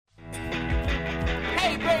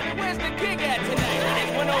Where's the gig at tonight?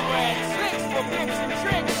 There's one over at Slicks for Pimps and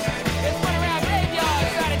Tricks. There's one around Graveyard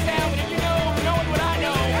side of town, but if you knowing what I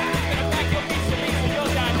know, you're gonna pack your piece of meat and go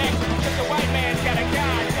down next, because the white man's got a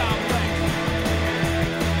God complex.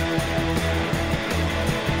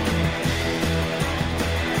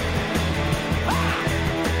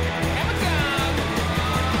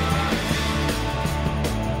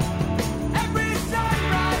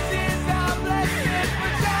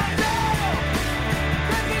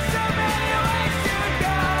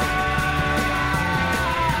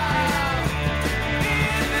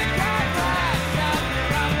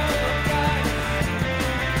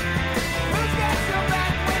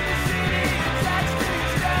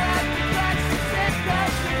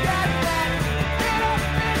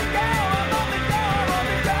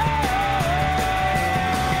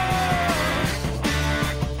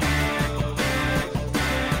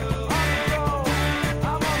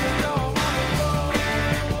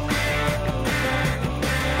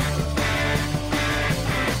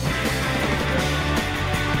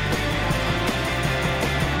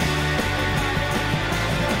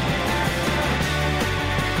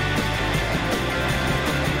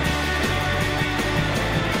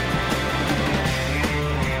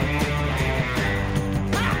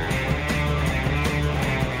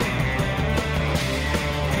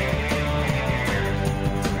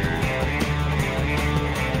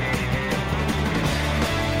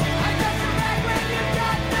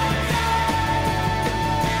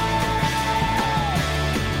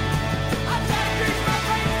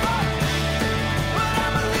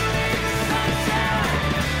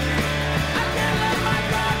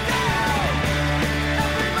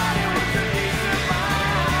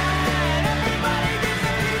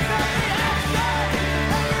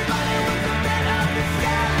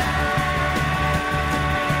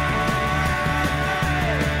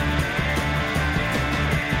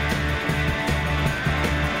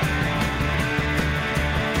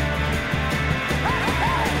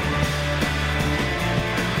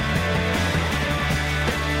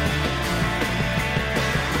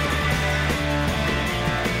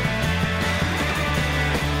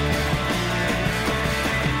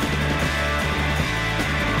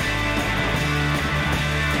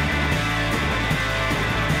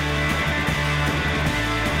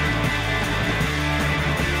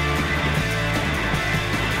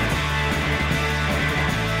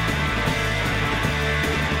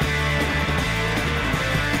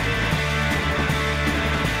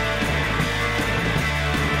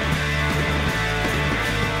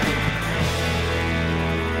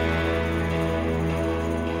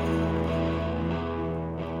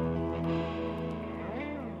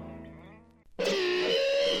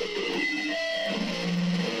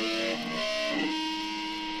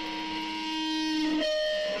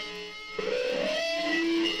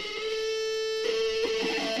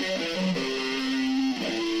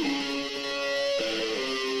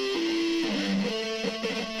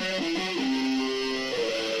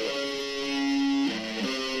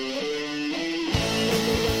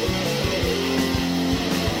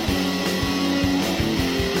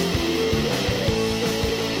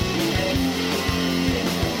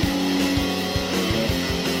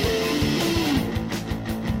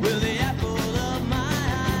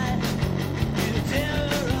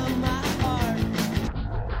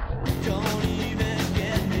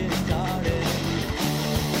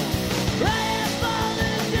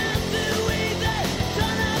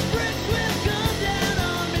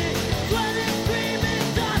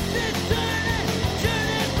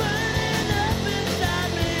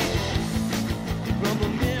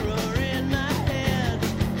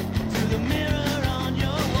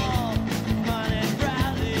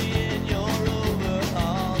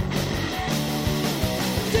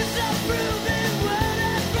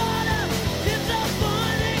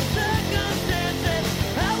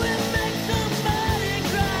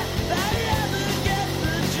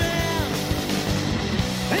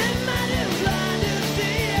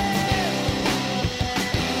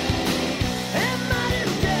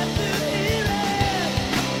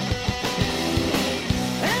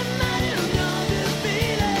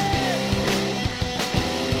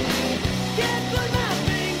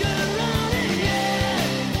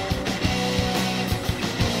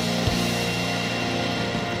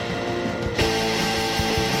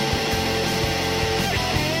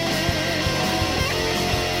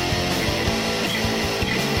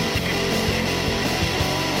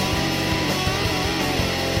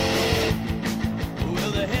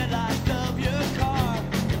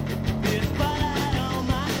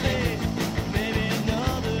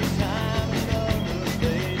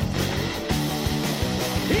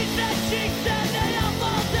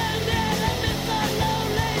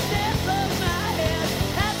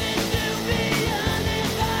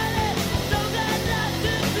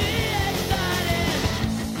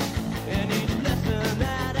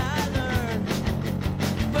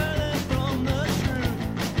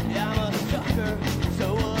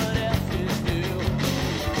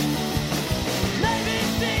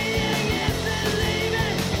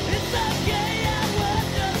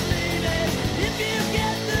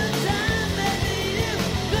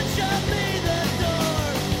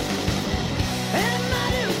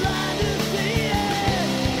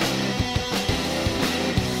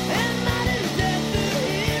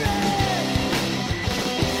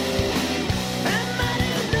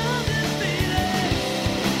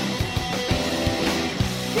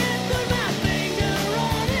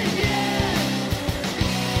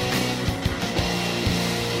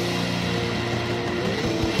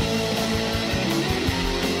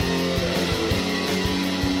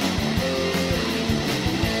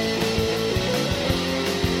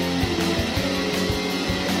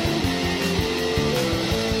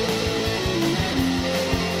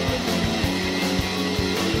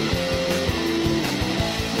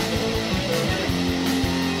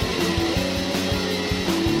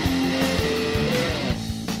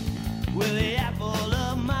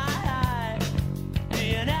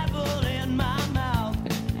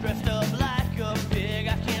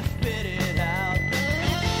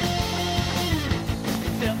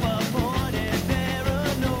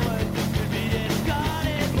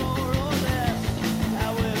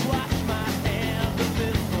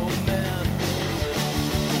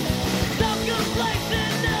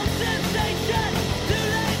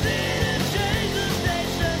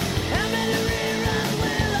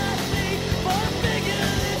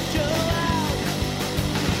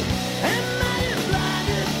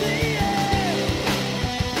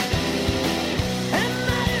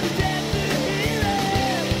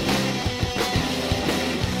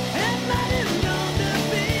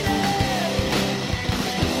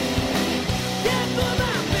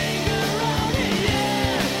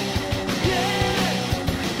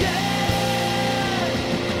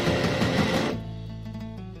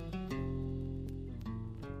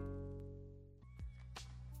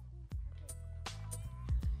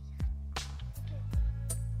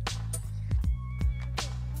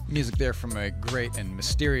 Music there from a great and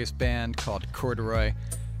mysterious band called Corduroy.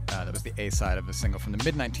 That was the A-side of a single from the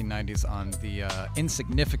mid-1990s on the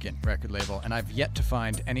Insignificant record label, and I've yet to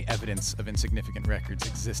find any evidence of Insignificant Records'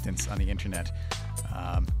 existence on the internet.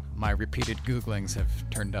 My repeated Googlings have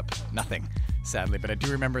turned up nothing, sadly, but I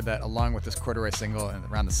do remember that along with this Corduroy single, and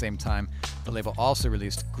around the same time, the label also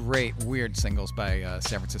released great, weird singles by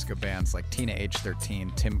San Francisco bands like Tina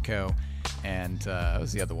H13, Timco, and what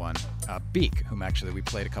was the other one? Beak, whom actually we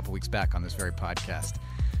played a couple weeks back on this very podcast.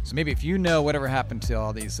 So maybe if you know whatever happened to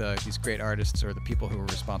all these great artists or the people who were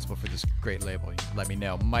responsible for this great label, let me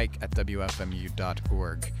know.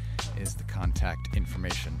 Mike@wfmu.org is the contact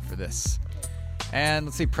information for this. And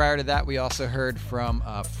let's see, prior to that, we also heard from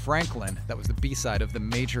Franklin. That was the B-side of the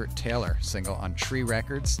Major Taylor single on Tree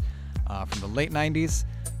Records from the late 90s.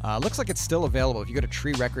 Looks like it's still available if you go to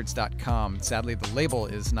treerecords.com. Sadly, the label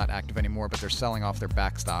is not active anymore, but they're selling off their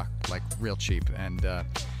back stock like real cheap. And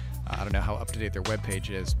I don't know how up-to-date their webpage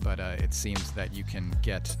is, but it seems that you can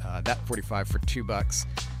get that 45 for $2,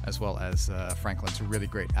 as well as Franklin's really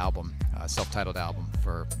great album, self-titled album,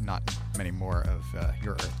 for not many more of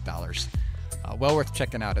your Earth dollars. Well worth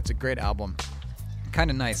checking out. It's a great album.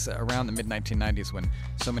 Kind of nice around the mid-1990s when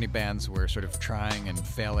so many bands were sort of trying and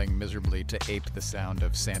failing miserably to ape the sound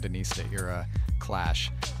of Sandinista-era Clash.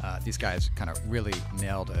 These guys kind of really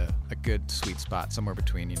nailed a good sweet spot somewhere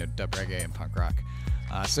between, dub reggae and punk rock.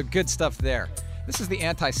 So good stuff there. This is the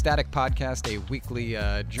Anti-Static Podcast, a weekly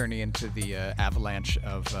journey into the avalanche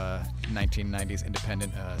of 1990s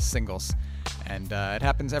independent singles. And it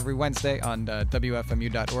happens every Wednesday on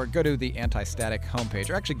WFMU.org. Go to the Anti-Static homepage,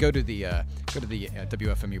 or actually go to the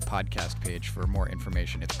WFMU podcast page for more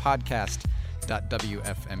information. It's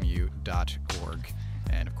podcast.wfmu.org.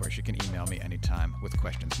 And, of course, you can email me anytime with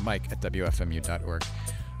questions. Mike@wfmu.org.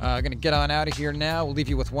 I'm going to get on out of here now. We'll leave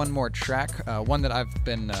you with one more track, one that I've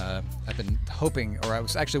been hoping, or I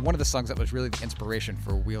was actually one of the songs that was really the inspiration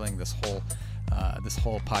for wheeling this whole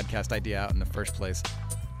podcast idea out in the first place.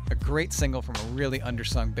 A great single from a really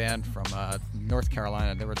undersung band from North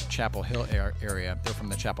Carolina. They were the Chapel Hill area. They're from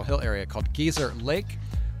the Chapel Hill area called Geezer Lake.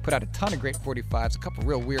 Put out a ton of great 45s, a couple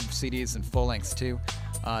real weird CDs and full lengths too.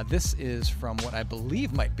 This is from what I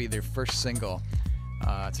believe might be their first single.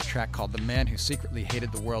 It's a track called The Man Who Secretly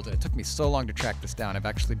Hated the World, and it took me so long to track this down. I've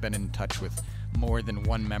actually been in touch with more than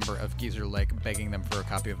one member of Geezer Lake begging them for a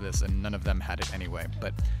copy of this, and none of them had it anyway.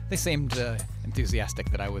 But they seemed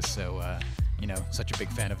enthusiastic that I was so, such a big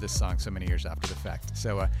fan of this song so many years after the fact.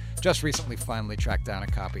 So just recently finally tracked down a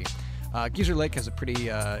copy. Geezer Lake has a pretty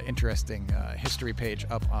interesting history page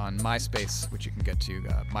up on MySpace, which you can get to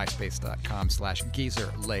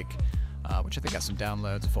myspace.com/geezerlake. Which I think has some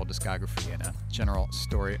downloads, a full discography, and a general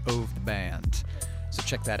story of the band. So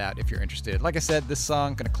check that out if you're interested. Like I said, this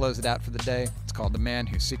song, going to close it out for the day. It's called The Man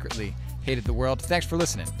Who Secretly Hated the World. Thanks for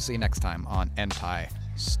listening. See you next time on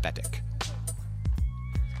Anti-Static.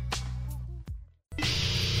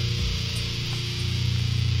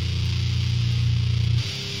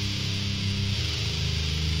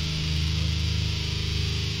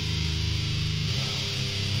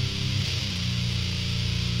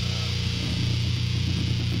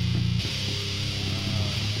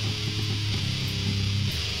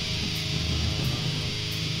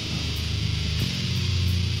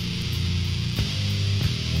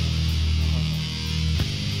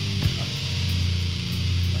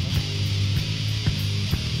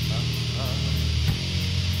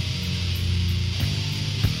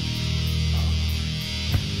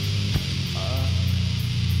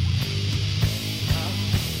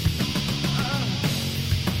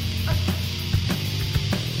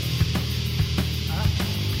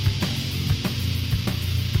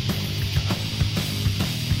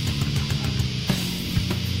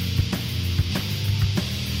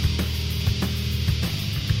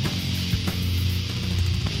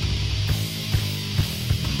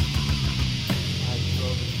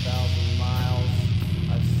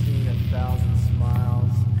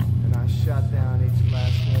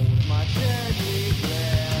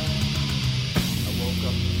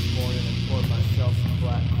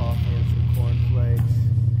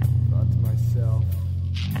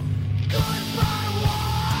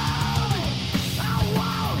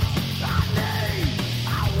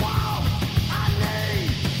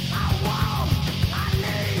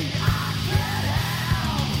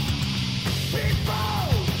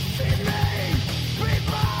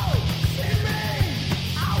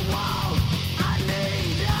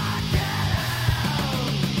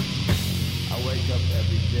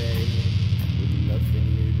 Every day with nothing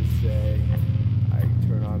new.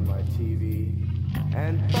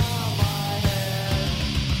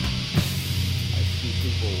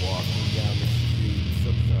 people walking down the street.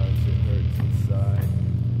 Sometimes it hurts inside,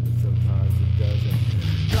 and sometimes it doesn't.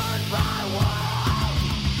 Goodbye, world.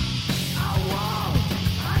 I want,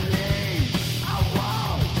 I need, I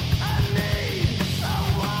want, I need, I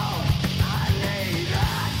want, I need.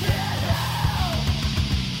 I can't help.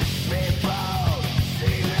 People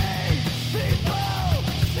see me, people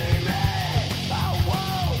see me. I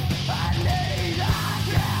want, I need, I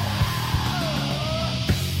can't help.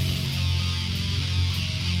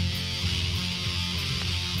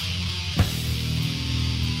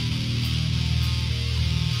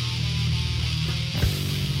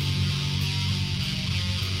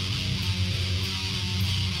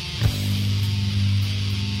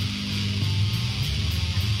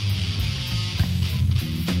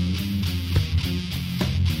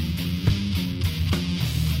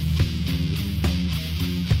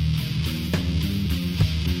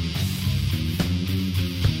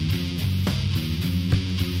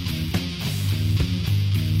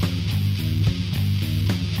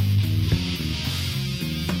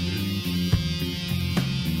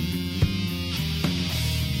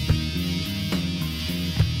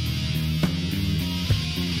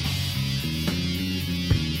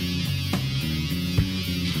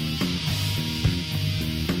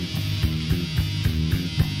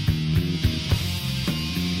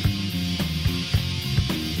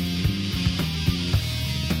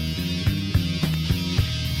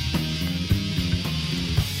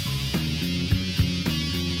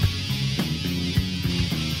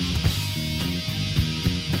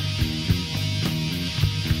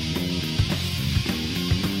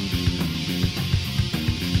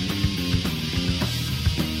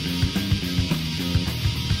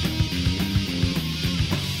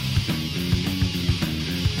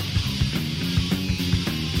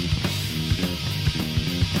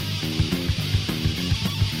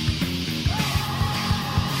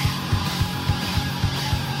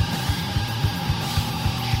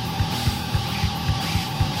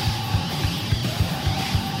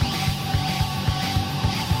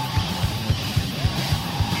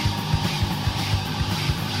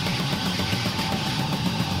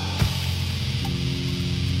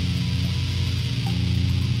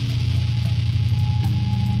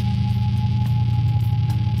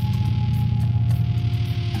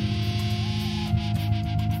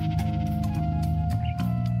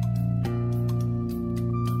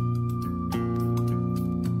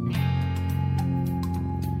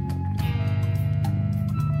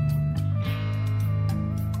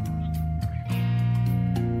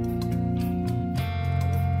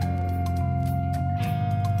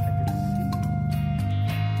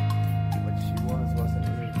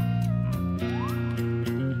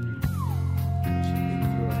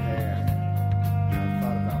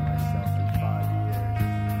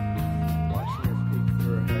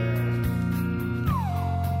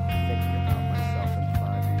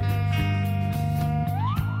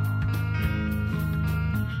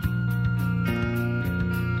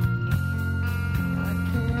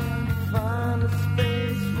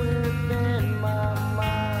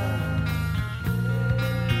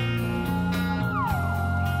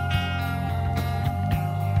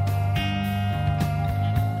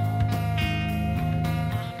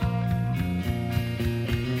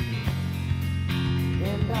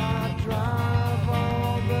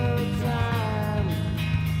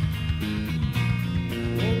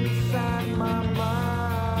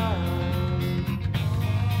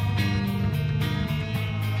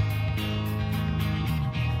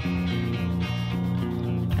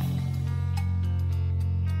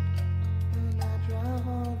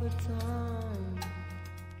 time.